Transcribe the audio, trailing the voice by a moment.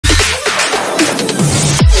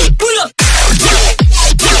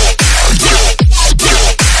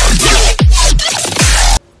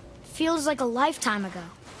like a lifetime ago.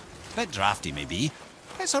 Bit drafty, maybe.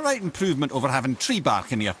 It's a right improvement over having tree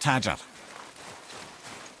bark in your tadger.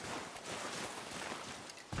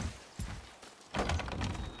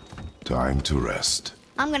 Time to rest.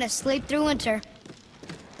 I'm gonna sleep through winter.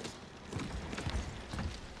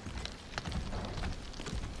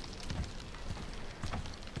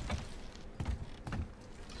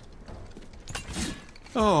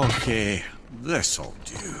 Okay, this'll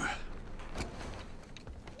do.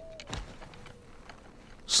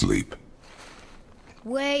 Sleep.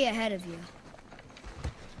 Way ahead of you.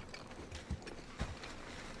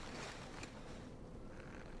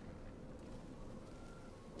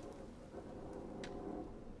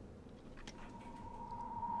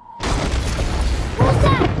 What's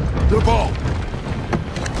that? The ball!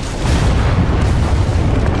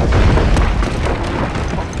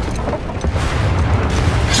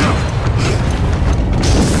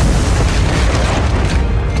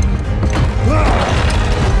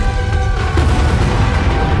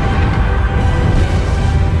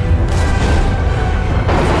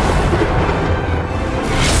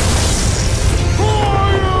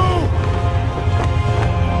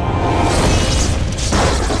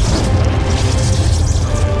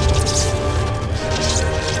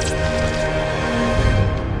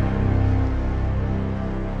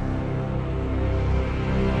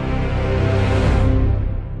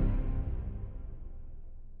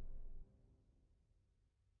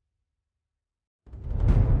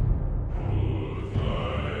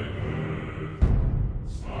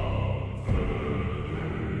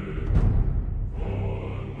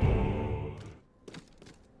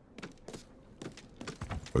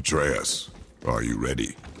 Atreus, are you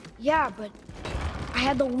ready? Yeah, but I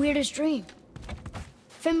had the weirdest dream.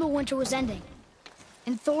 Fimbulwinter was ending,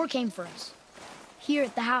 and Thor came for us, here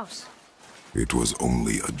at the house. It was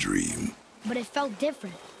only a dream. But it felt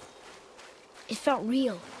different. It felt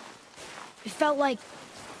real. It felt like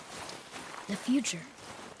the future.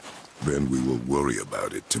 Then we will worry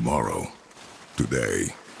about it tomorrow. Today,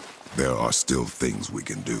 there are still things we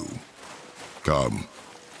can do. Come,